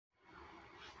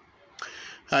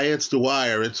Hi, it's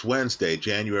Dwyer. It's Wednesday,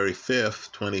 January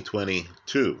 5th,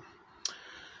 2022.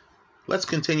 Let's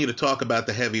continue to talk about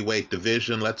the heavyweight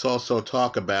division. Let's also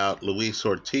talk about Luis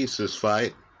Ortiz's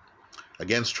fight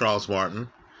against Charles Martin.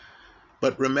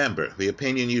 But remember, the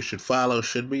opinion you should follow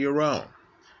should be your own.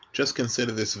 Just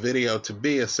consider this video to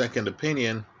be a second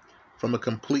opinion from a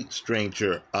complete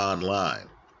stranger online.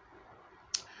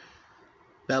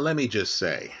 Now, let me just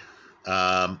say,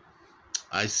 I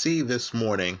see this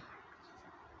morning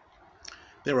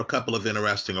there were a couple of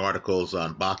interesting articles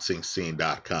on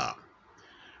BoxingScene.com,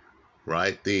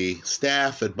 right? The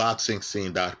staff at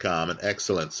BoxingScene.com, an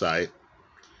excellent site,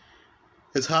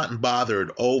 is hot and bothered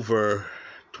over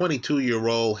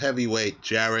 22-year-old heavyweight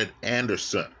Jared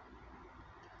Anderson.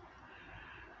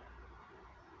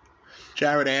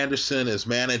 Jared Anderson is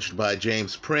managed by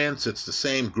James Prince. It's the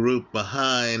same group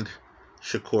behind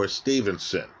Shakur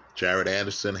Stevenson. Jared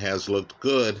Anderson has looked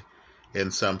good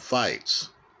in some fights.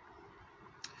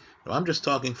 Now, I'm just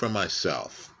talking for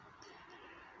myself.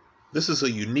 This is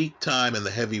a unique time in the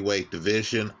heavyweight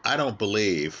division. I don't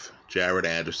believe Jared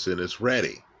Anderson is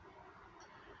ready.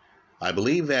 I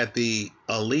believe that the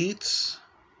elites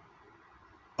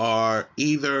are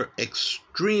either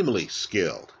extremely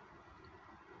skilled,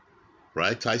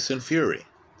 right? Tyson Fury,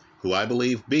 who I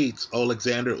believe beats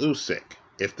Alexander Usyk.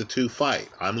 If the two fight,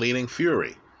 I'm leaning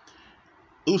Fury.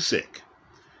 Usyk,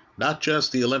 not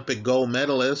just the Olympic gold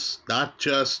medalist, not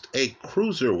just a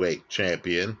cruiserweight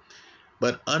champion,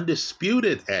 but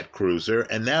undisputed at cruiser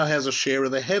and now has a share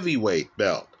of the heavyweight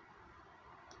belt.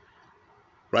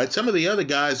 Right? Some of the other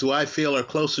guys who I feel are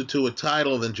closer to a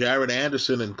title than Jared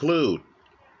Anderson include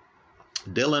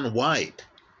Dillian Whyte.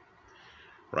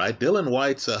 Right? Dillian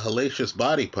Whyte's a hellacious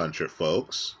body puncher,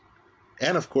 folks.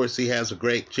 And of course, he has a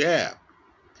great jab.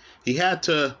 He had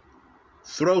to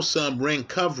throw some ring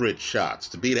coverage shots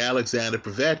to beat Alexander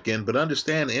Povetkin, but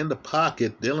understand, in the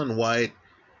pocket, Dillian Whyte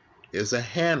is a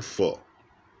handful.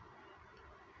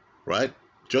 Right?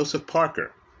 Joseph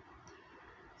Parker.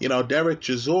 You know, Derek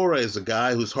Chisora is a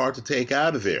guy who's hard to take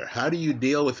out of there. How do you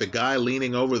deal with a guy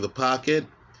leaning over the pocket?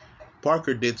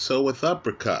 Parker did so with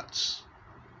uppercuts.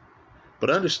 But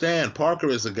understand, Parker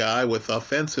is a guy with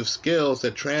offensive skills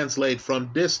that translate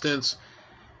from distance.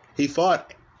 He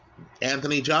fought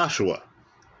Anthony Joshua.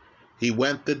 He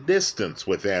went the distance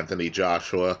with Anthony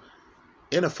Joshua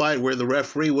in a fight where the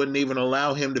referee wouldn't even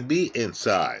allow him to be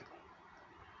inside.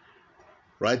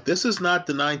 Right? This is not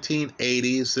the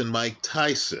 1980s and Mike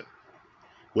Tyson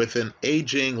with an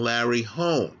aging Larry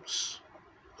Holmes,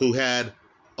 who had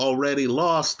already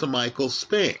lost to Michael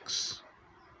Spinks.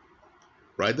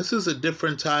 Right? This is a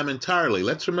different time entirely.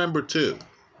 Let's remember, too,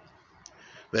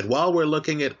 that while we're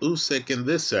looking at Usyk in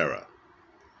this era,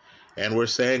 and we're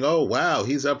saying, oh, wow,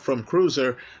 he's up from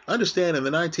cruiser, understand, in the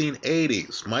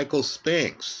 1980s, Michael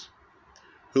Spinks,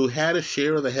 who had a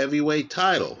share of the heavyweight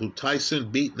title, who Tyson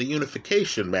beat in the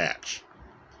unification match,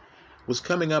 was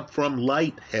coming up from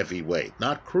light heavyweight,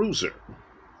 not cruiser.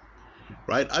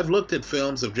 Right? I've looked at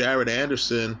films of Jared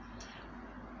Anderson.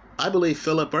 I believe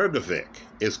Filip Hrgovic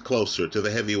is closer to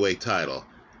the heavyweight title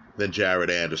than Jared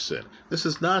Anderson. This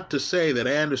is not to say that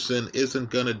Anderson isn't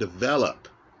going to develop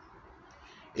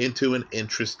into an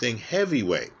interesting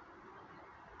heavyweight.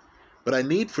 But I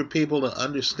need for people to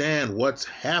understand what's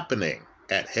happening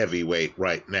at heavyweight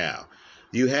right now.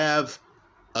 You have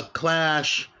a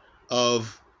clash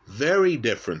of very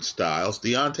different styles.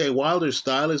 Deontay Wilder's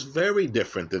style is very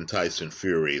different than Tyson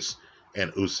Fury's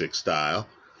and Usyk's style.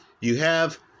 You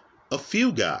have a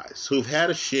few guys who've had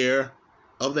a share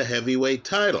of the heavyweight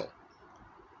title.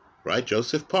 Right?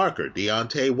 Joseph Parker,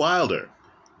 Deontay Wilder,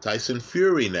 Tyson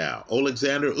Fury now,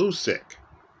 Alexander Usyk.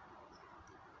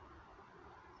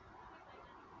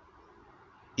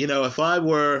 You know, if I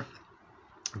were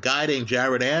guiding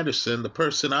Jared Anderson, the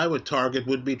person I would target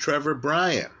would be Trevor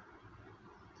Bryan,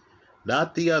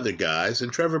 not the other guys.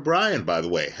 And Trevor Bryan, by the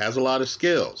way, has a lot of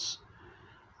skills.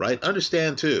 Right?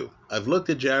 Understand, too, I've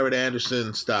looked at Jared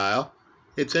Anderson's style.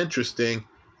 It's interesting.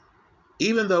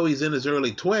 Even though he's in his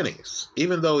early 20s,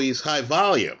 even though he's high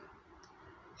volume,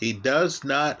 he does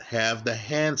not have the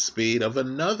hand speed of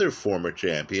another former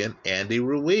champion, Andy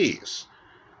Ruiz.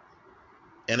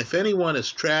 And if anyone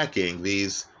is tracking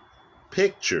these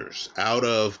pictures out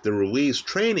of the Ruiz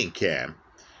training camp,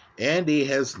 Andy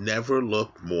has never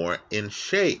looked more in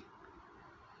shape.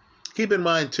 Keep in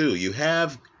mind, too, you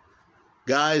have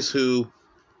guys who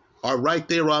are right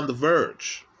there on the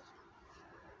verge.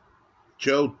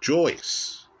 Joe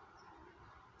Joyce,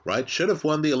 right, should have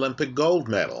won the Olympic gold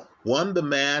medal. Won the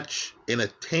match in a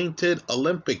tainted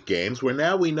Olympic Games where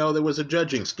now we know there was a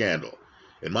judging scandal.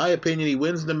 In my opinion, he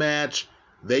wins the match,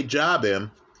 they job him,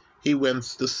 he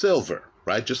wins the silver,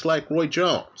 right? Just like Roy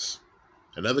Jones,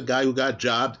 another guy who got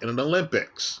jobbed in an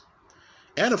Olympics.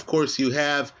 And of course, you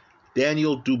have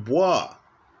Daniel Dubois,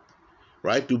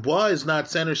 right? Dubois is not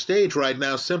center stage right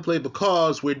now simply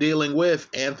because we're dealing with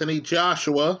Anthony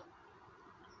Joshua,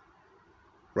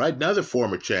 right? Another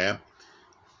former champ,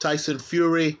 Tyson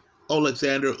Fury,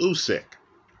 Alexander Usyk.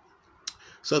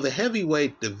 So the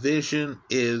heavyweight division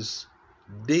is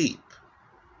deep,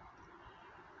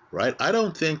 right? I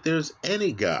don't think there's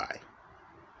any guy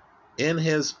in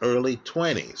his early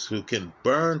 20s who can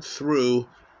burn through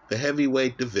the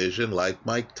heavyweight division like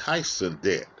Mike Tyson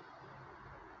did.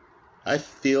 I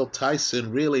feel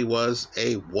Tyson really was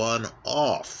a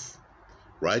one-off,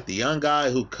 right? The young guy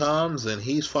who comes and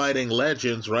he's fighting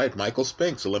legends, right? Michael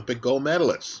Spinks, Olympic gold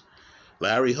medalist.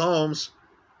 Larry Holmes,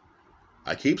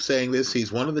 I keep saying this,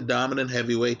 he's one of the dominant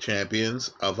heavyweight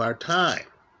champions of our time,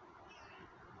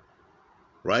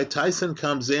 right? Tyson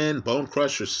comes in, Bone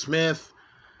Crusher Smith.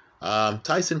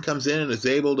 Tyson comes in and is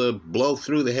able to blow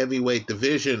through the heavyweight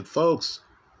division. Folks,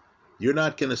 you're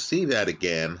not going to see that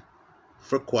again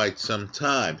for quite some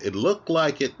time. It looked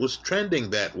like it was trending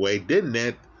that way, didn't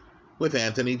it, with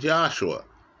Anthony Joshua?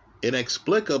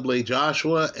 Inexplicably,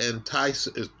 Joshua and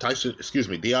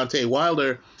Deontay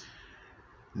Wilder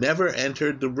never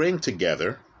entered the ring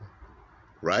together,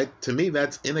 right? To me,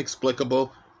 that's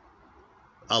inexplicable.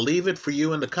 I'll leave it for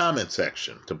you in the comment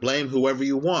section to blame whoever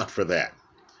you want for that,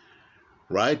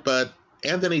 right? But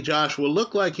Anthony Joshua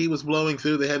looked like he was blowing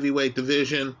through the heavyweight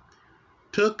division,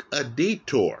 took a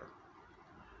detour,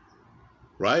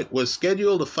 right? Was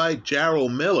scheduled to fight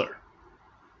Jarrell Miller,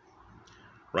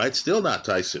 right? Still not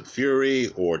Tyson Fury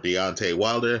or Deontay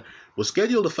Wilder. Was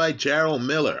scheduled to fight Jarrell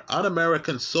Miller on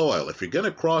American soil. If you're going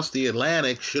to cross the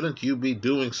Atlantic, shouldn't you be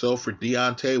doing so for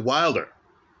Deontay Wilder,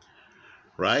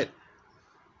 right?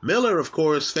 Miller, of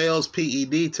course, fails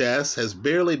PED tests, has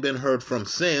barely been heard from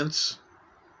since,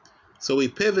 so he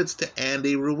pivots to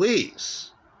Andy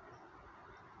Ruiz.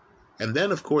 And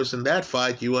then, of course, in that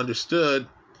fight, you understood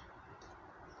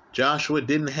Joshua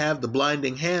didn't have the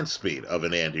blinding hand speed of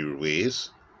an Andy Ruiz.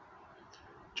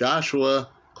 Joshua,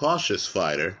 cautious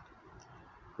fighter,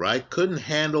 right, couldn't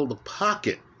handle the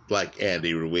pocket like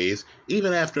Andy Ruiz,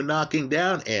 even after knocking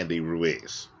down Andy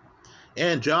Ruiz.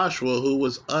 And Joshua, who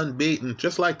was unbeaten,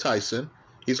 just like Tyson,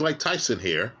 he's like Tyson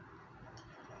here,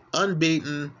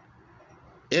 unbeaten,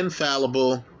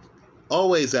 infallible,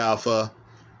 always alpha,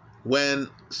 when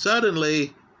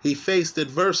suddenly he faced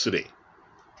adversity.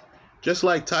 Just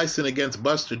like Tyson against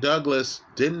Buster Douglas,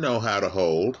 didn't know how to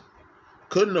hold,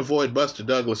 couldn't avoid Buster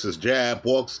Douglas's jab,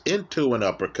 walks into an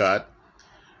uppercut,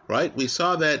 right? We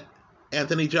saw that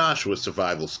Anthony Joshua's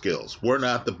survival skills were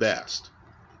not the best.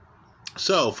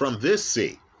 So, from this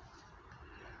seat,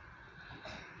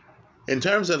 in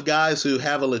terms of guys who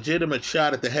have a legitimate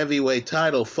shot at the heavyweight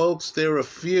title, folks, there are a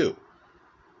few,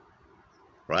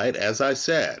 right? As I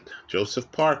said,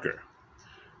 Joseph Parker,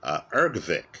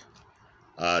 Ergvik,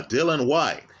 Dylan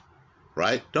White,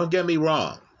 right? Don't get me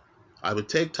wrong. I would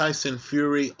take Tyson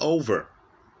Fury over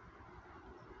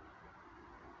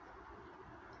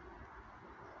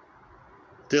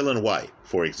Dylan White,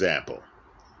 for example,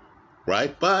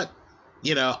 right? But,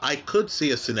 you know, I could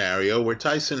see a scenario where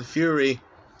Tyson Fury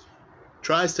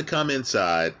tries to come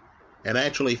inside and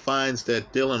actually finds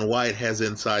that Dylan White has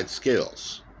inside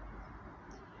skills,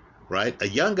 right? A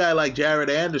young guy like Jared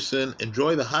Anderson,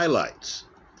 enjoy the highlights.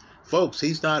 Folks,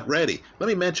 he's not ready. Let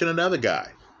me mention another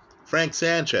guy, Frank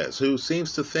Sanchez, who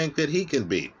seems to think that he can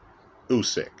beat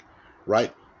Usyk,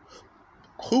 right?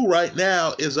 Who right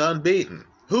now is unbeaten,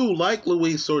 who, like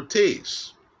Luis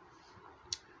Ortiz,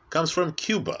 comes from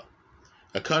Cuba,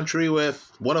 a country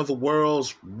with one of the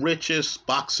world's richest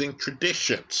boxing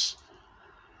traditions,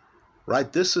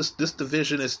 right? This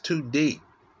division is too deep.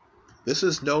 This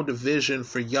is no division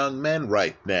for young men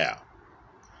right now.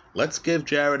 Let's give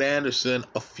Jared Anderson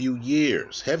a few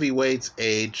years. Heavyweights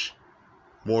age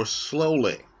more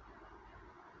slowly,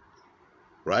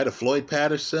 right? A Floyd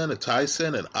Patterson, a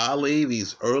Tyson, an Ali,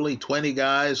 these early 20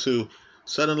 guys who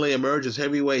suddenly emerge as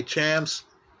heavyweight champs,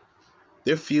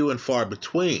 they're few and far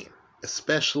between,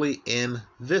 especially in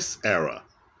this era.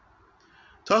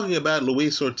 Talking about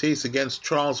Luis Ortiz against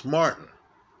Charles Martin,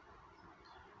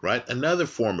 right? Another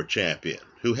former champion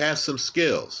who has some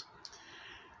skills.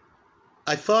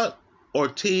 I thought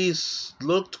Ortiz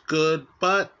looked good,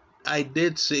 but I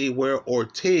did see where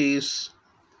Ortiz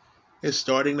is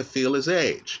starting to feel his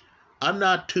age. I'm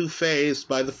not too fazed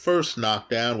by the first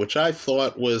knockdown, which I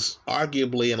thought was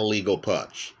arguably an illegal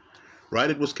punch,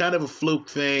 right? It was kind of a fluke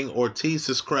thing. Ortiz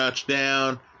is crouched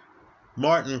down.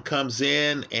 Martin comes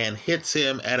in and hits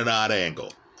him at an odd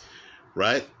angle,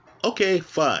 right? Okay,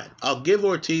 fine. I'll give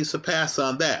Ortiz a pass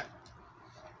on that.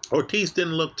 Ortiz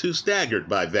didn't look too staggered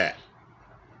by that.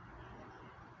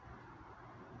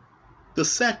 The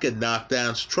second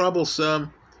knockdown's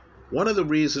troublesome. One of the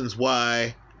reasons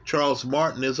why Charles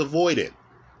Martin is avoided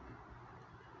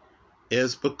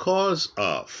is because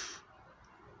of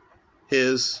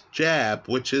his jab,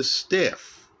 which is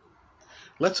stiff.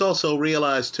 Let's also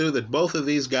realize, too, that both of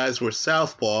these guys were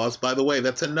southpaws. By the way,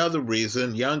 that's another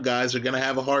reason young guys are going to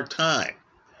have a hard time,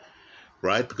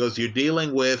 right? Because you're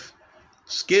dealing with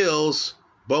skills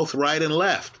both right and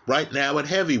left, right now at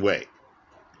heavyweight,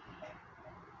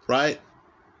 right?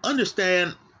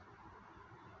 Understand,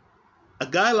 a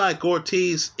guy like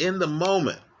Ortiz in the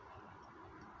moment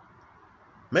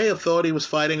may have thought he was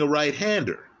fighting a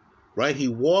right-hander, right? He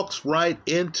walks right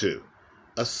into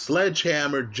a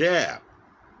sledgehammer jab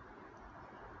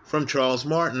from Charles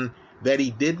Martin that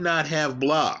he did not have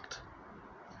blocked,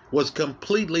 was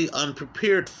completely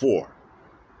unprepared for,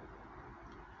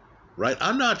 right?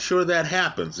 I'm not sure that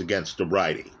happens against a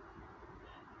righty.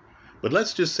 But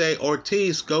let's just say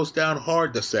Ortiz goes down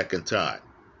hard the second time.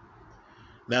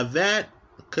 Now that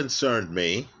concerned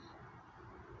me.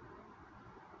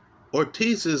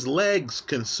 Ortiz's legs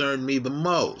concerned me the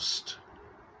most.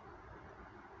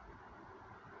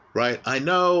 Right? I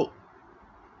know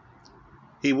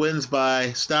he wins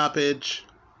by stoppage.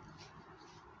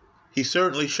 He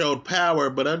certainly showed power,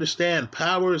 but understand,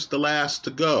 power is the last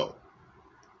to go.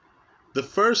 The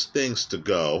first things to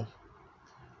go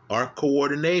are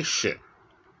coordination.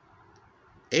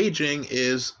 Aging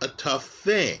is a tough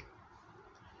thing.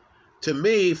 To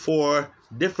me, for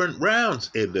different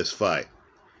rounds in this fight,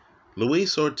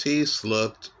 Luis Ortiz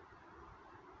looked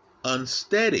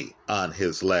unsteady on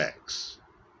his legs.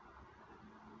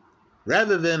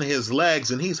 Rather than his legs,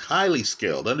 and he's highly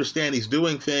skilled. Understand, he's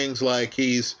doing things like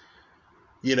he's,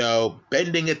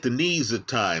 bending at the knees at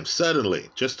times, suddenly,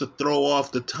 just to throw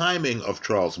off the timing of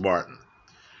Charles Martin.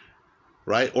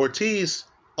 Right? Ortiz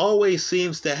always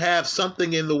seems to have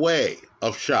something in the way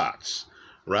of shots,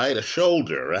 right? A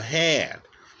shoulder, a hand.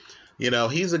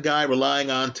 He's a guy relying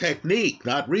on technique,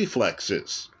 not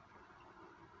reflexes.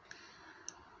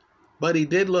 But he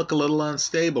did look a little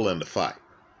unstable in the fight.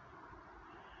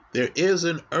 There is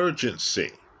an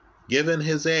urgency, given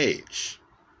his age,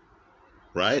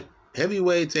 right?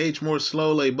 Heavyweights age more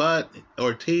slowly, but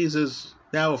Ortiz is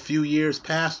now a few years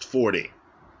past 40.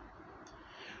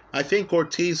 I think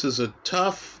Ortiz is a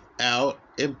tough out,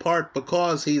 in part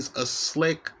because he's a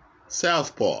slick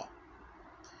southpaw.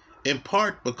 In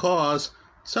part because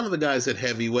some of the guys at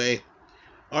heavyweight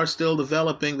are still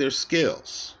developing their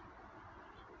skills.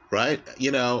 Right?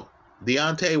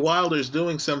 Deontay Wilder's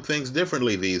doing some things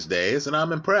differently these days, and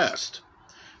I'm impressed.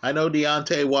 I know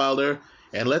Deontay Wilder,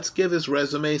 and let's give his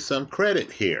resume some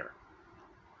credit here,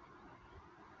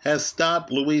 has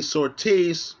stopped Luis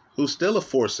Ortiz, who's still a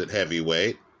force at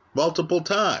heavyweight, multiple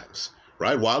times,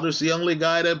 right? Wilder's the only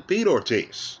guy to beat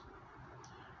Ortiz,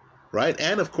 right?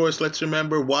 And, of course, let's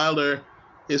remember Wilder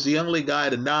is the only guy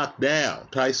to knock down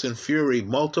Tyson Fury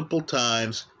multiple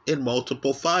times in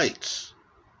multiple fights,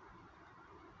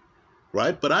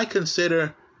 right? But I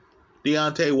consider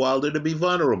Deontay Wilder to be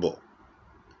vulnerable.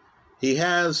 He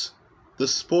has the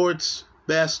sport's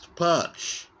best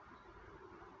punch,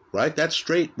 right? That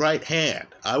straight right hand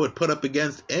I would put up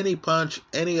against any punch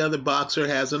any other boxer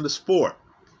has in the sport.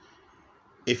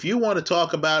 If you want to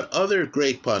talk about other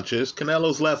great punches,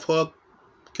 Canelo's left hook,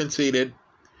 conceded,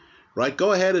 right?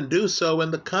 Go ahead and do so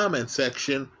in the comment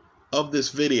section of this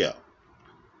video,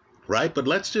 right? But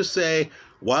let's just say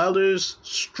Wilder's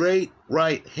straight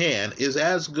right hand is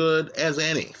as good as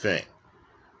anything,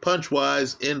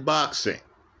 punch-wise, in boxing,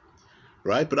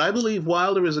 right? But I believe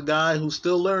Wilder is a guy who's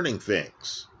still learning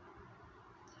things.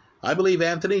 I believe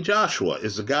Anthony Joshua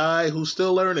is a guy who's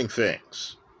still learning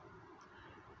things,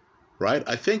 right?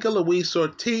 I think a Luis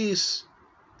Ortiz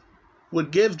would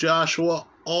give Joshua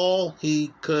all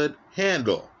he could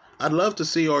handle. I'd love to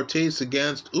see Ortiz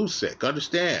against Usyk.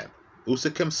 Understand,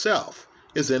 Usyk himself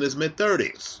is in his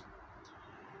mid-30s,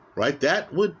 right?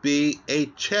 That would be a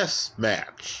chess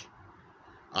match.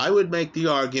 I would make the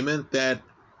argument that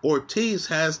Ortiz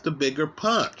has the bigger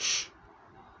punch,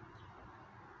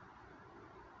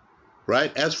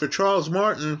 right? As for Charles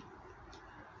Martin,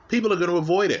 people are going to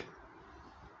avoid it.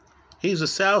 He's a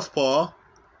southpaw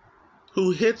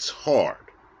who hits hard,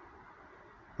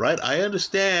 right? I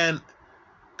understand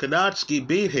Konatsky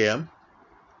beat him,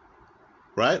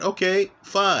 right? Okay,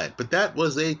 fine. But that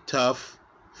was a tough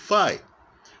fight.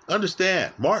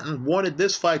 Understand, Martin wanted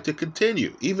this fight to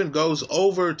continue, even goes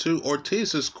over to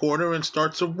Ortiz's corner and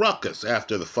starts a ruckus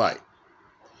after the fight.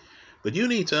 But you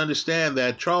need to understand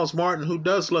that Charles Martin, who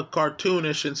does look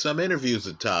cartoonish in some interviews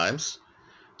at times,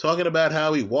 talking about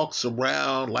how he walks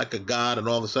around like a god and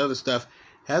all this other stuff,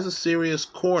 has a serious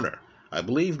corner. I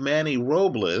believe Manny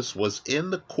Robles was in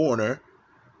the corner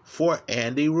for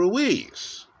Andy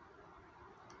Ruiz,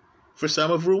 for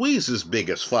some of Ruiz's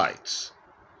biggest fights.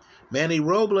 Manny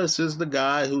Robles is the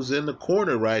guy who's in the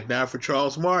corner right now for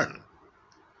Charles Martin.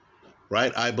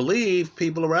 Right? I believe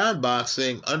people around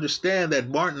boxing understand that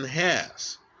Martin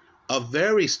has a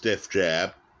very stiff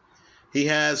jab. He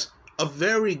has a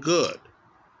very good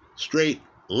straight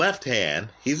left hand.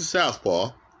 He's a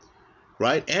southpaw,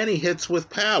 right? And he hits with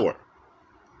power.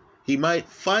 He might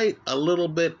fight a little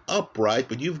bit upright,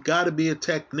 but you've got to be a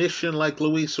technician like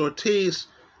Luis Ortiz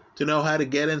to know how to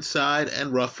get inside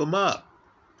and rough him up.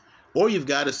 Or you've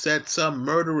got to set some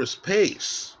murderous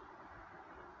pace,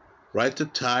 right, to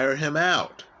tire him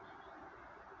out.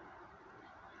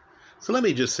 So let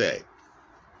me just say,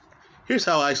 here's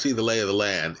how I see the lay of the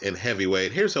land in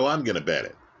heavyweight. Here's how I'm going to bet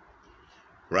it.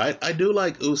 Right? I do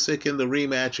like Usyk in the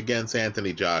rematch against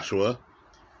Anthony Joshua.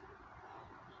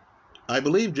 I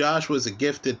believe Joshua's a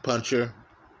gifted puncher.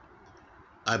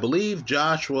 I believe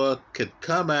Joshua could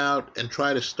come out and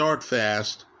try to start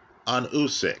fast on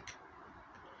Usyk.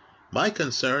 My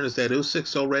concern is that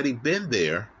Usyk's already been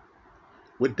there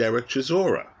with Derek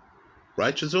Chisora.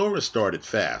 Right? Chisora started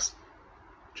fast.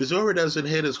 Chisora doesn't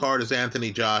hit as hard as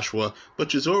Anthony Joshua, but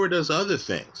Chisora does other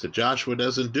things that Joshua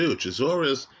doesn't do.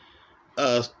 Chisora's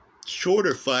a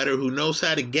shorter fighter who knows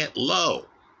how to get low.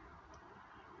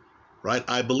 Right?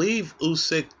 I believe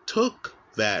Usyk took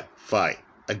that fight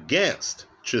against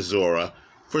Chisora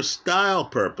for style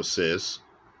purposes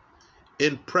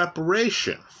in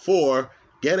preparation for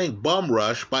getting bum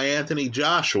rushed by Anthony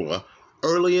Joshua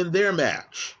early in their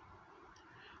match.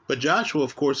 But Joshua,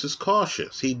 of course, is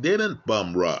cautious. He didn't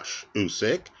bum rush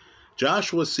Usyk.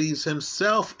 Joshua sees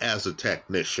himself as a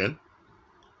technician.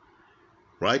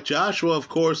 Right? Joshua, of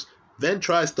course, then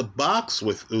tries to box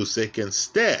with Usyk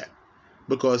instead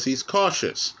because he's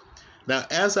cautious. Now,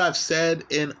 as I've said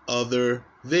in other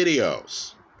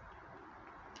videos,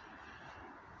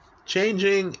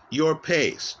 changing your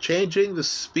pace, changing the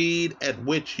speed at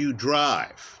which you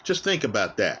drive, just think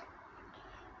about that,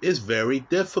 is very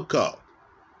difficult.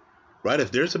 Right?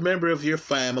 If there's a member of your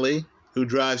family who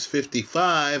drives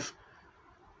 55,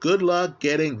 good luck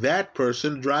getting that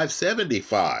person to drive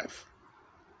 75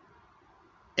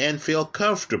 and feel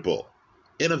comfortable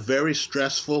in a very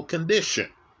stressful condition.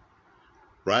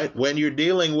 Right? When you're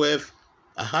dealing with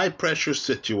a high-pressure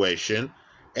situation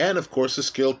and, of course, a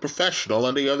skilled professional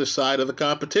on the other side of the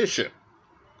competition.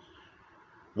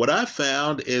 What I've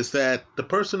found is that the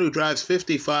person who drives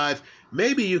 55,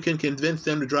 maybe you can convince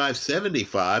them to drive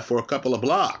 75 for a couple of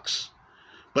blocks.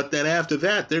 But then after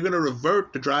that, they're going to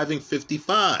revert to driving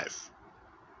 55.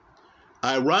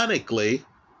 Ironically,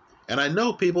 and I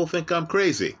know people think I'm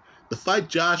crazy, the fight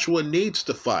Joshua needs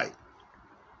to fight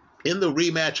in the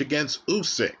rematch against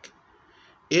Usyk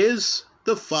is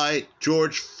the fight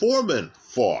George Foreman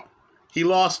fought. He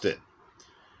lost it.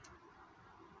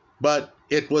 But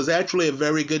it was actually a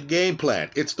very good game plan.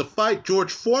 It's the fight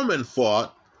George Foreman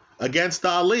fought against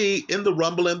Ali in the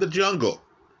Rumble in the Jungle.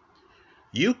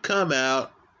 You come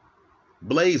out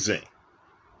blazing,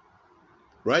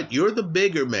 right? You're the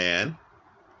bigger man.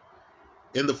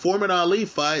 In the Foreman-Ali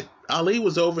fight, Ali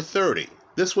was over 30.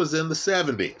 This was in the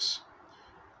 70s.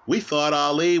 We thought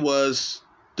Ali was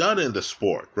done in the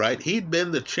sport, right? He'd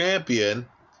been the champion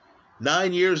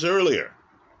 9 years earlier,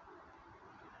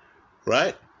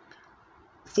 right?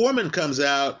 Foreman comes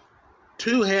out,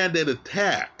 two-handed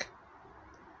attack,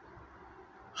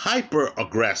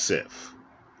 hyper-aggressive,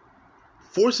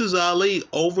 forces Ali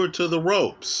over to the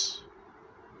ropes.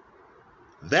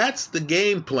 That's the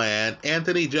game plan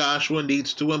Anthony Joshua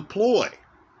needs to employ,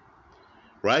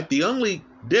 right? The only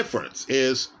difference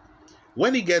is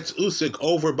when he gets Usyk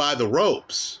over by the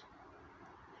ropes,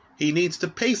 he needs to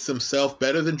pace himself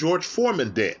better than George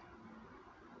Foreman did.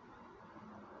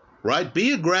 Right?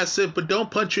 Be aggressive, but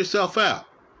don't punch yourself out.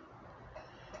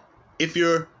 If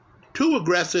you're too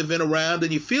aggressive in a round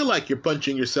and you feel like you're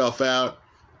punching yourself out,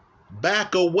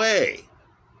 back away.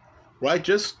 Right?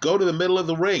 Just go to the middle of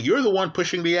the ring. You're the one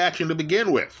pushing the action to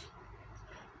begin with.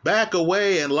 Back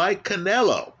away, and like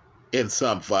Canelo in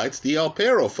some fights, the El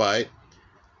Perro fight,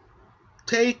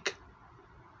 take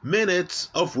minutes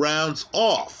of rounds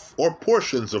off or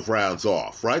portions of rounds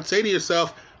off, right? Say to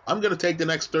yourself, I'm going to take the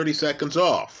next 30 seconds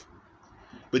off.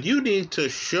 But you need to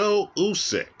show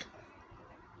Usyk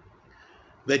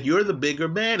that you're the bigger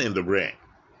man in the ring.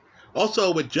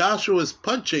 Also, with Joshua's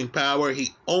punching power, he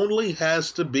only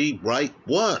has to be right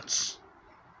once.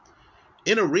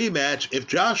 in a rematch, if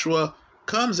Joshua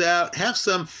comes out, have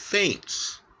some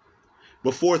feints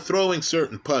before throwing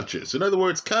certain punches. In other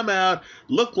words, come out,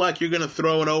 look like you're going to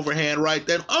throw an overhand right,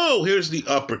 then, oh, here's the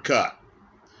uppercut.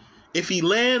 If he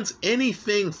lands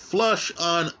anything flush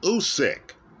on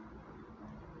Usyk,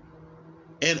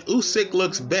 and Usyk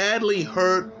looks badly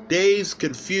hurt, dazed,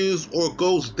 confused, or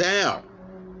goes down,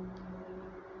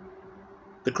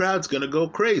 the crowd's going to go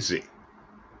crazy.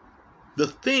 The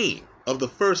theme of the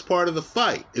first part of the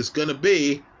fight is going to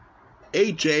be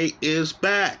AJ is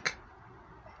back.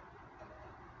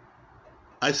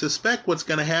 I suspect what's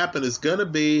going to happen is going to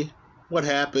be what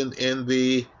happened in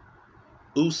the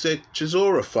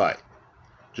Usyk-Chisora fight.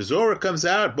 Chisora comes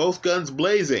out, both guns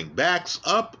blazing, backs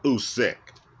up Usyk.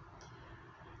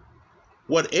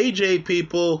 What AJ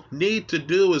people need to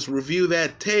do is review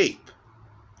that tape.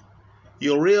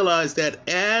 You'll realize that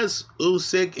as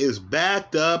Usyk is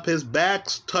backed up, his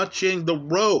back's touching the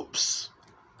ropes.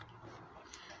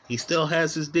 He still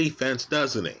has his defense,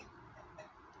 doesn't he?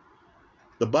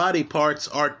 The body parts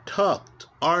are tucked,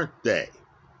 aren't they?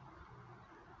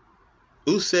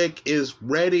 Usyk is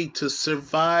ready to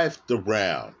survive the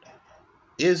round,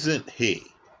 isn't he?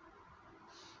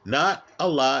 Not a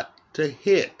lot to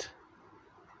hit.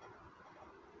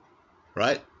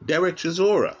 Right? Derek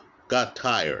Chisora got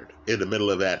tired in the middle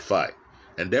of that fight.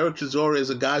 And Derek Chisora is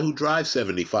a guy who drives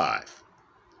 75.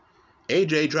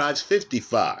 AJ drives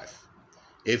 55.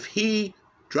 If he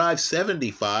drives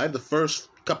 75 the first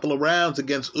couple of rounds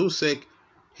against Usyk,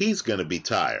 he's going to be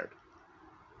tired.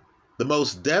 The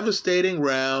most devastating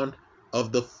round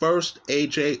of the first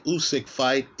AJ Usyk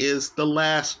fight is the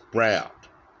last round.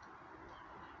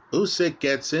 Usyk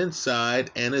gets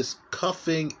inside and is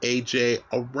cuffing AJ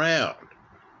around.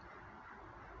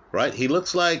 Right? He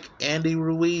looks like Andy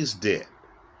Ruiz did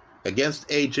against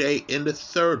AJ in the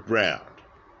third round.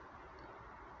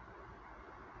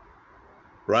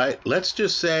 Right? Let's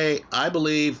just say I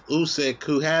believe Usyk,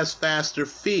 who has faster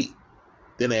feet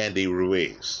than Andy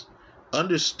Ruiz,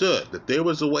 understood that there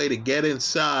was a way to get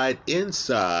inside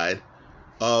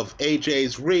of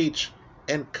AJ's reach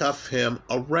and cuff him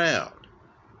around.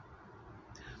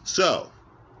 So,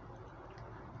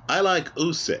 I like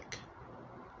Usyk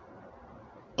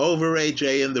over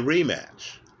AJ in the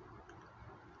rematch.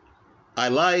 I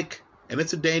like, and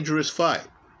it's a dangerous fight,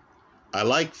 I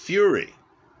like Fury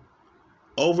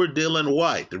over Dillian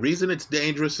Whyte. The reason it's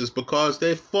dangerous is because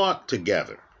they fought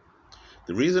together.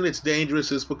 The reason it's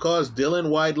dangerous is because Dillian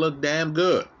Whyte looked damn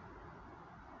good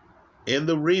in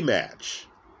the rematch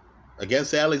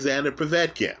against Alexander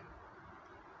Povetkin.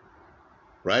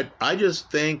 Right? I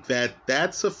just think that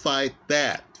that's a fight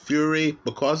that Fury,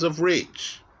 because of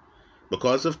reach,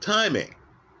 because of timing,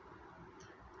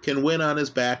 can win on his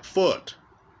back foot.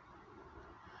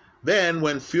 Then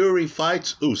when Fury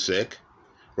fights Usyk,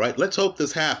 right, let's hope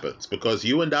this happens, because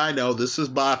you and I know this is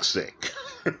boxing,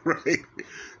 right?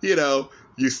 You know,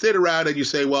 you sit around and you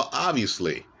say, well,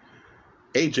 obviously,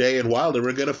 AJ and Wilder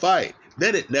are going to fight.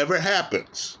 Then it never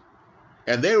happens.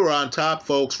 And they were on top,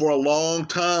 folks, for a long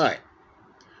time.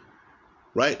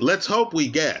 Right? Let's hope we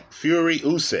get Fury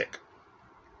Usyk.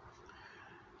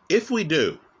 If we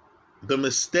do, the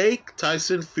mistake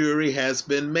Tyson Fury has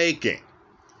been making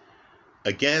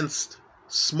against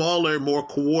smaller, more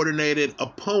coordinated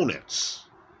opponents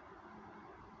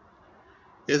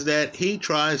is that he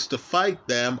tries to fight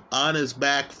them on his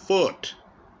back foot.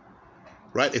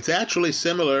 Right? It's actually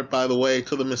similar, by the way,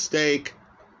 to the mistake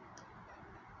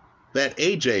that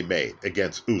AJ made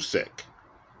against Usyk.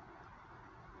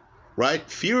 Right?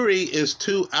 Fury is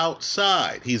too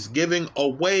outside. He's giving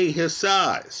away his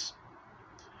size.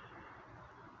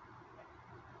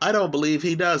 I don't believe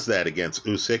he does that against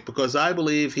Usyk because I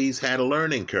believe he's had a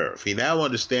learning curve. He now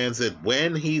understands that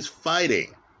when he's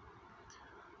fighting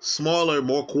smaller,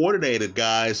 more coordinated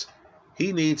guys,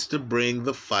 he needs to bring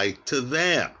the fight to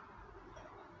them.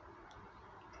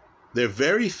 There are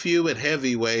very few at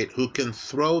heavyweight who can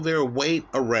throw their weight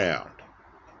around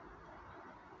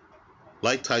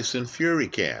like Tyson Fury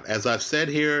can. As I've said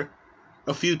here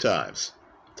a few times,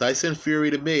 Tyson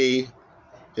Fury to me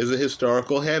is a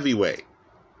historical heavyweight.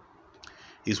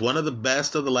 He's one of the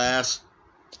best of the last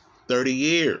 30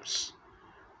 years,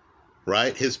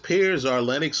 right? His peers are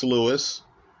Lennox Lewis.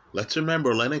 Let's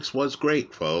remember, Lennox was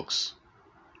great, folks,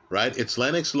 right? It's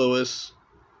Lennox Lewis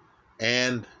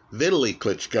and Vitaly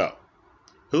Klitschko,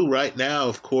 who right now,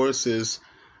 of course, is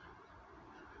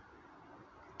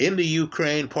in the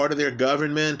Ukraine, part of their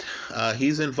government.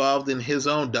 He's involved in his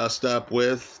own dust-up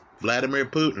with Vladimir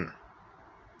Putin.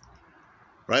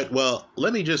 Right? Well,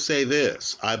 let me just say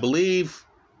this. I believe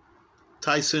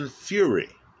Tyson Fury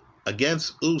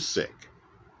against Usyk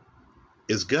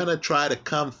is going to try to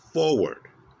come forward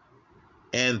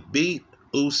and beat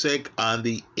Usyk on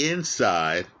the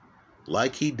inside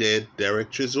like he did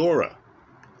Derek Chisora.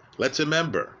 Let's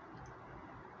remember,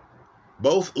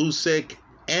 both Usyk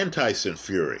and Tyson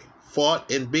Fury fought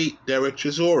and beat Derek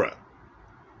Chisora.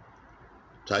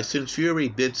 Tyson Fury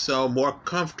did so more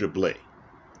comfortably.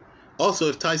 Also,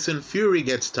 if Tyson Fury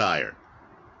gets tired,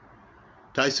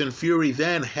 Tyson Fury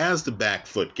then has the back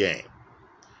foot game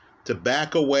to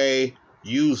back away,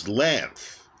 use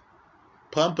length,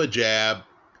 pump a jab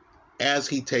as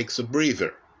he takes a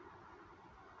breather.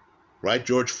 Right?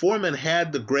 George Foreman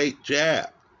had the great jab.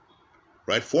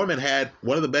 Right? Foreman had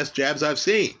one of the best jabs I've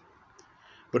seen.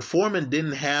 But Foreman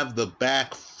didn't have the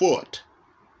back foot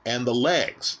and the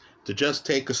legs to just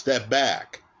take a step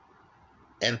back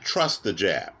and trust the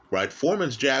jab. Right?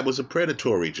 Foreman's jab was a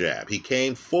predatory jab. He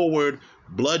came forward,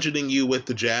 bludgeoning you with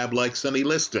the jab like Sonny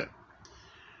Liston.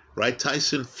 Right?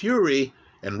 Tyson Fury,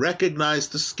 and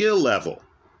recognized the skill level.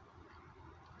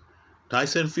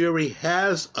 Tyson Fury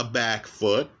has a back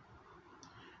foot.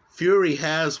 Fury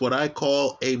has what I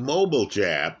call a mobile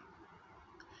jab.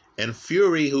 And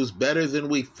Fury, who's better than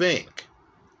we think,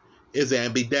 is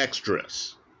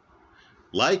ambidextrous.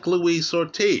 Like Luis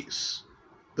Ortiz,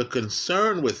 the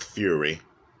concern with Fury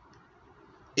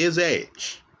is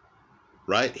age.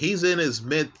 Right? He's in his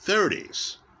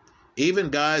mid-30s. Even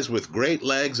guys with great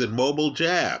legs and mobile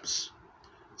jabs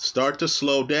start to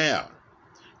slow down.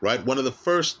 Right? One of the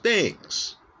first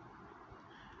things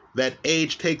that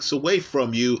age takes away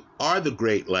from you are the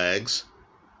great legs.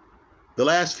 The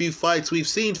last few fights we've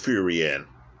seen Fury in,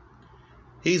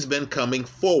 he's been coming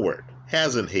forward,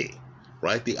 hasn't he?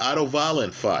 Right? The Otto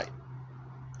Wallin fight.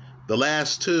 The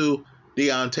last two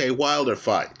Deontay Wilder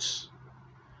fights.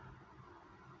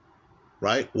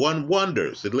 Right? One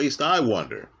wonders, at least I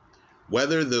wonder,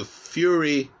 whether the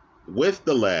Fury with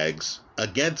the legs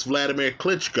against Vladimir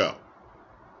Klitschko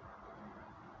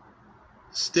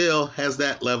still has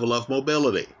that level of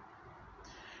mobility.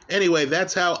 Anyway,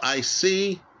 that's how I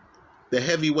see the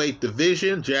heavyweight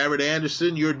division. Jared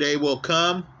Anderson, your day will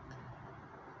come.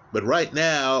 But right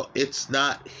now, it's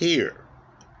not here.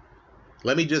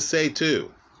 Let me just say,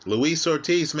 too, Luis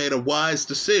Ortiz made a wise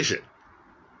decision,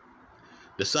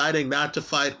 deciding not to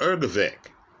fight Hrgovic.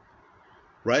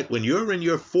 Right? When you're in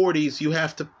your 40s, you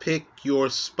have to pick your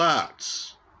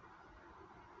spots.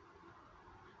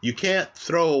 You can't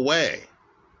throw away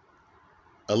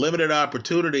a limited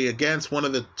opportunity against one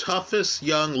of the toughest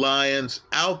young lions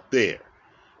out there,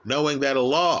 knowing that a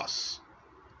loss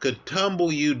could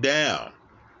tumble you down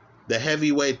the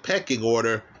heavyweight pecking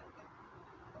order,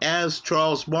 as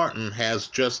Charles Martin has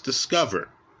just discovered.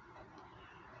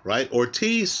 Right?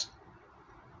 Ortiz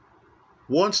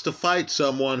wants to fight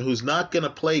someone who's not going to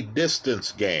play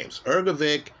distance games.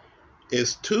 Hrgovic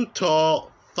is too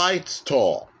tall, fights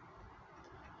tall.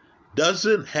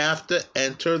 Doesn't have to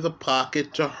enter the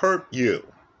pocket to hurt you,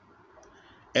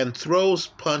 and throws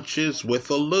punches with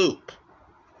a loop.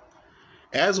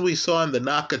 As we saw in the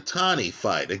Nakatani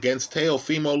fight against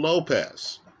Teofimo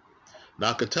Lopez.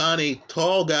 Nakatani,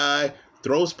 tall guy,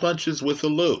 throws punches with a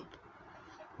loop.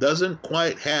 Doesn't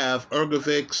quite have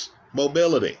Hrgovic's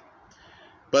mobility.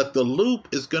 But the loop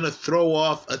is going to throw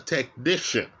off a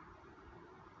technician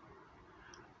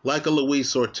like a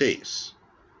Luis Ortiz.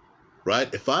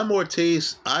 Right? If I'm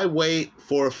Ortiz, I wait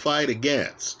for a fight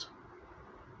against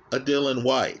a Dillian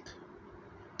Whyte,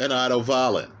 an Otto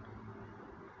Wallin.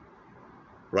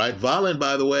 Right? Wallin,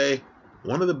 by the way,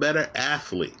 one of the better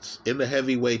athletes in the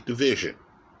heavyweight division.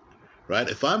 Right?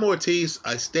 If I'm Ortiz,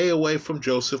 I stay away from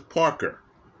Joseph Parker,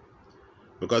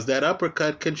 because that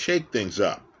uppercut can shake things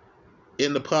up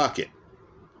in the pocket.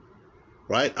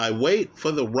 Right? I wait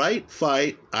for the right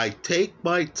fight. I take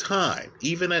my time,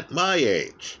 even at my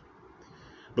age,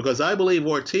 because I believe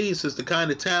Ortiz is the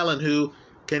kind of talent who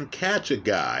can catch a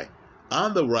guy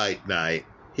on the right night.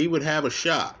 He would have a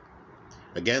shot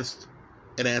against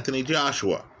an Anthony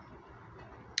Joshua.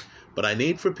 But I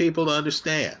need for people to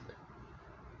understand,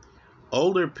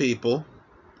 older people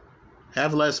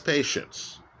have less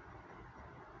patience.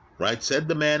 Right? Said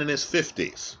the man in his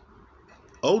 50s.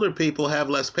 Older people have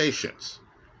less patience.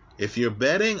 If you're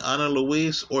betting on a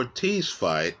Luis Ortiz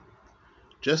fight,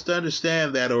 just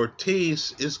understand that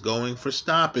Ortiz is going for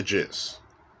stoppages.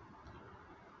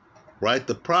 Right?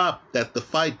 The prop that the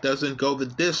fight doesn't go the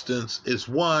distance is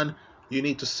one you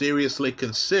need to seriously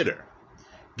consider,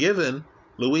 given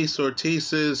Luis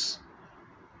Ortiz's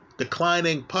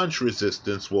declining punch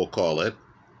resistance, we'll call it,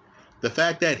 the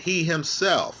fact that he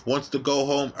himself wants to go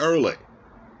home early.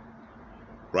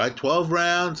 Right? 12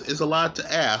 rounds is a lot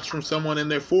to ask from someone in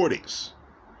their 40s.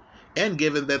 And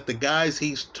given that the guys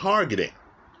he's targeting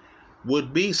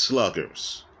would be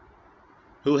sluggers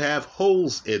who have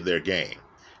holes in their game.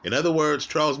 In other words,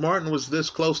 Charles Martin was this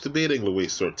close to beating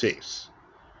Luis Ortiz,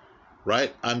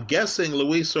 right? I'm guessing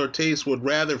Luis Ortiz would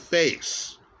rather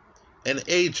face an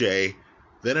AJ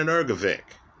than an Hrgovic,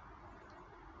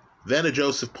 then a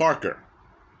Joseph Parker,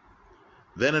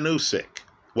 then an Usyk.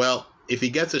 Well, if he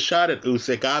gets a shot at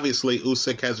Usyk, obviously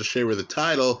Usyk has a share of the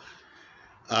title.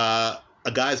 A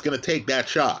guy's going to take that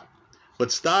shot.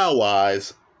 But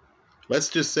style-wise, let's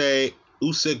just say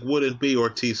Usyk wouldn't be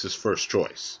Ortiz's first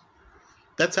choice.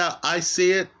 That's how I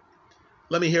see it.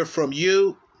 Let me hear from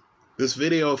you. This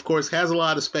video, of course, has a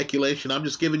lot of speculation. I'm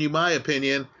just giving you my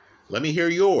opinion. Let me hear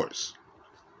yours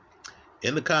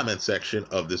in the comment section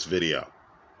of this video.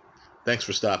 Thanks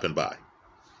for stopping by.